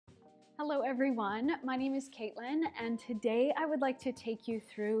Hello everyone, my name is Caitlin, and today I would like to take you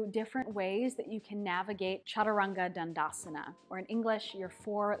through different ways that you can navigate Chaturanga Dandasana, or in English, your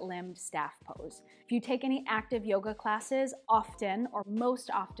four-limbed staff pose. If you take any active yoga classes, often, or most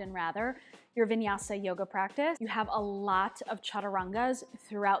often rather, your vinyasa yoga practice, you have a lot of chaturangas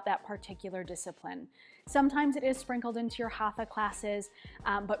throughout that particular discipline. Sometimes it is sprinkled into your hatha classes,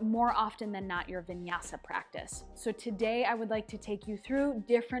 but more often than not your vinyasa practice. So today I would like to take you through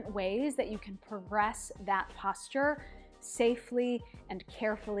different ways that you can progress that posture safely and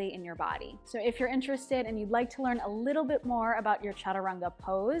carefully in your body. So if you're interested and you'd like to learn a little bit more about your chaturanga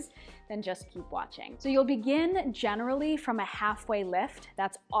pose, then just keep watching. So you'll begin generally from a halfway lift.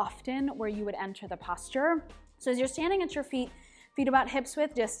 That's often where you would enter the posture. So as you're standing at your feet about hips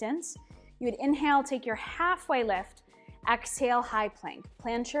width distance, you would inhale, take your halfway lift, exhale, high plank.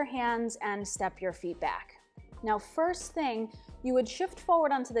 Plant your hands and step your feet back. Now, first thing, you would shift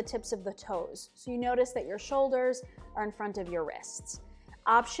forward onto the tips of the toes. So you notice that your shoulders are in front of your wrists.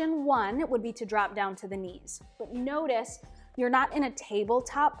 Option one would be to drop down to the knees. But notice you're not in a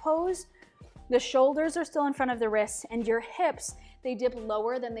tabletop pose. The shoulders are still in front of the wrists and your hips, they dip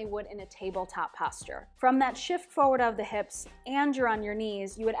lower than they would in a tabletop posture. From that shift forward of the hips and you're on your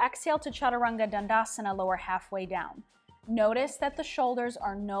knees, you would exhale to Chaturanga Dandasana, lower halfway down. Notice that the shoulders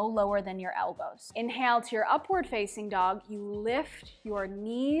are no lower than your elbows. Inhale to your upward facing dog. You lift your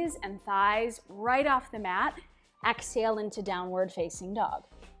knees and thighs right off the mat. Exhale into downward facing dog.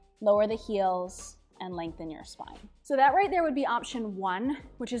 Lower the heels and lengthen your spine. So that right there would be option one,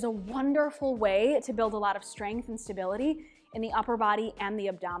 which is a wonderful way to build a lot of strength and stability in the upper body and the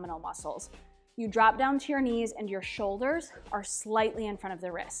abdominal muscles. You drop down to your knees and your shoulders are slightly in front of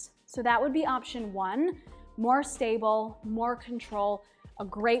the wrists. So that would be option one. More stable, more control, a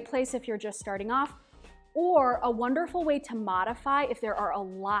great place if you're just starting off, or a wonderful way to modify if there are a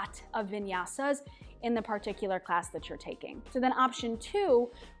lot of vinyasas in the particular class that you're taking. So then option two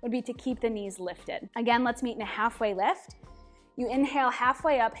would be to keep the knees lifted. Again, let's meet in a halfway lift. You inhale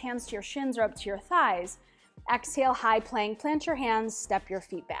halfway up, hands to your shins or up to your thighs. Exhale, high plank, plant your hands, step your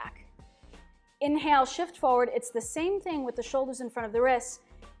feet back. Inhale, shift forward. It's the same thing with the shoulders in front of the wrists.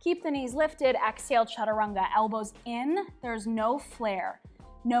 Keep the knees lifted, exhale, chaturanga, elbows in, there's no flare.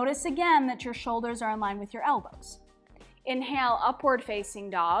 Notice again that your shoulders are in line with your elbows. Inhale, upward facing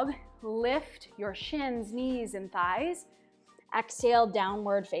dog, lift your shins, knees, and thighs. Exhale,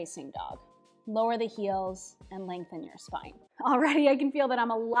 downward facing dog. Lower the heels and lengthen your spine. Already I can feel that I'm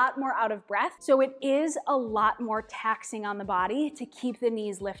a lot more out of breath, so it is a lot more taxing on the body to keep the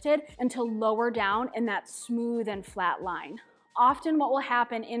knees lifted and to lower down in that smooth and flat line. Often what will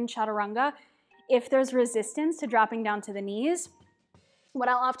happen in chaturanga, if there's resistance to dropping down to the knees, what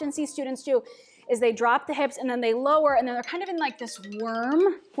I'll often see students do is they drop the hips and then they lower, and then they're kind of in like this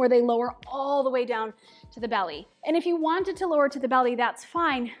worm where they lower all the way down to the belly. And if you wanted to lower to the belly, that's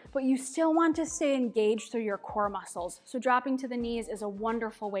fine, but you still want to stay engaged through your core muscles. So dropping to the knees is a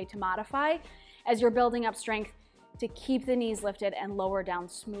wonderful way to modify as you're building up strength to keep the knees lifted and lower down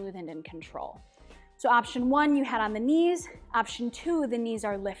smooth and in control. So option one, you had on the knees. Option two, the knees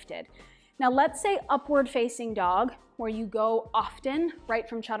are lifted. Now let's say upward facing dog, where you go often right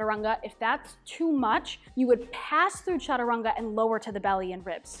from chaturanga. If that's too much, you would pass through chaturanga and lower to the belly and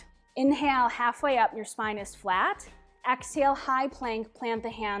ribs. Inhale, halfway up, your spine is flat. Exhale, high plank, plant the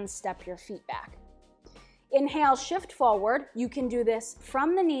hands, step your feet back. Inhale, shift forward. You can do this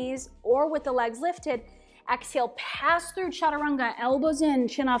from the knees or with the legs lifted. Exhale, pass through chaturanga, elbows in,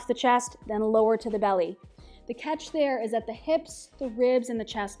 chin off the chest, then lower to the belly. The catch there is that the hips, the ribs, and the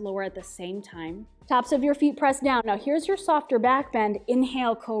chest lower at the same time. Tops of your feet press down. Now here's your softer back bend.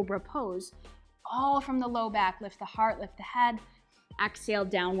 Inhale, cobra pose. All from the low back. Lift the heart, lift the head. Exhale,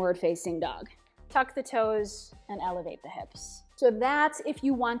 downward facing dog. Tuck the toes and elevate the hips. So that's if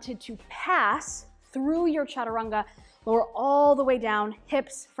you wanted to pass through your chaturanga, lower all the way down,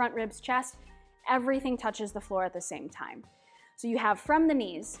 hips, front ribs, chest. Everything touches the floor at the same time. So you have from the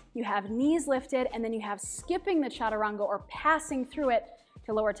knees, you have knees lifted, and then you have skipping the chaturanga or passing through it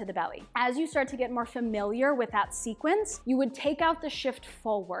to lower to the belly. As you start to get more familiar with that sequence, you would take out the shift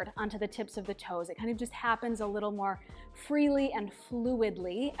forward onto the tips of the toes. It kind of just happens a little more freely and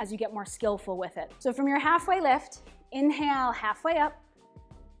fluidly as you get more skillful with it. So from your halfway lift, inhale, halfway up,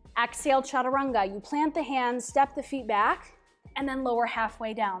 exhale, chaturanga. You plant the hands, step the feet back, and then lower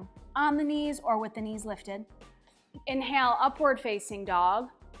halfway down on the knees or with the knees lifted. Inhale, upward facing dog,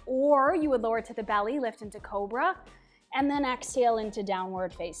 or you would lower to the belly, lift into cobra, and then exhale into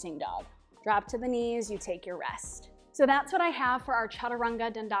downward facing dog. Drop to the knees, you take your rest. So So that's what I have for our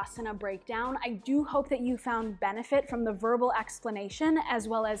Chaturanga Dandasana breakdown. I do hope that you found benefit from the verbal explanation as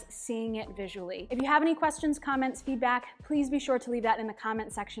well as seeing it visually. If you have any questions, comments, feedback, please be sure to leave that in the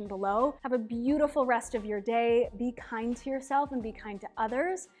comment section below. Have a beautiful rest of your day. Be kind to yourself and be kind to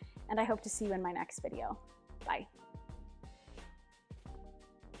others. And I hope to see you in my next video. Bye.